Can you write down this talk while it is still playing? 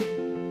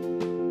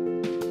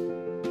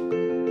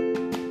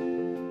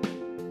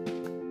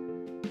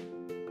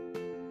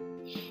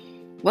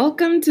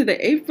Welcome to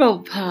the April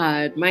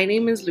Pod. My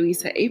name is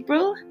Louisa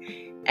April,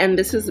 and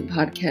this is a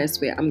podcast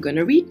where I'm going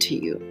to read to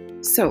you.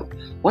 So,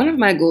 one of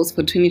my goals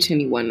for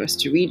 2021 was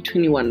to read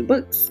 21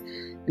 books.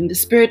 In the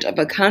spirit of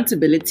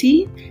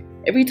accountability,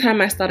 every time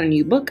I start a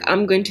new book,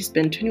 I'm going to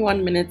spend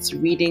 21 minutes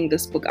reading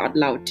this book out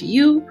loud to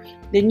you.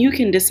 Then you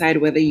can decide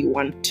whether you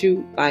want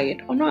to buy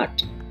it or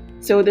not.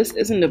 So, this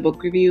isn't a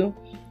book review,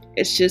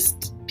 it's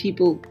just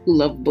people who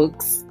love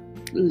books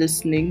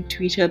listening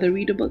to each other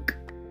read a book,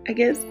 I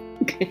guess.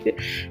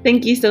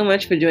 Thank you so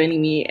much for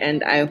joining me,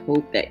 and I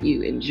hope that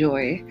you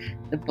enjoy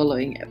the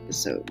following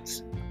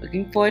episodes.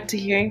 Looking forward to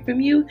hearing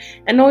from you,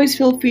 and always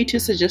feel free to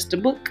suggest a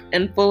book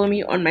and follow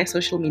me on my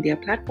social media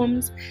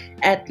platforms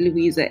at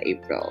Louisa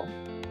April.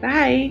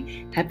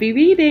 Bye! Happy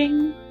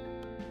reading!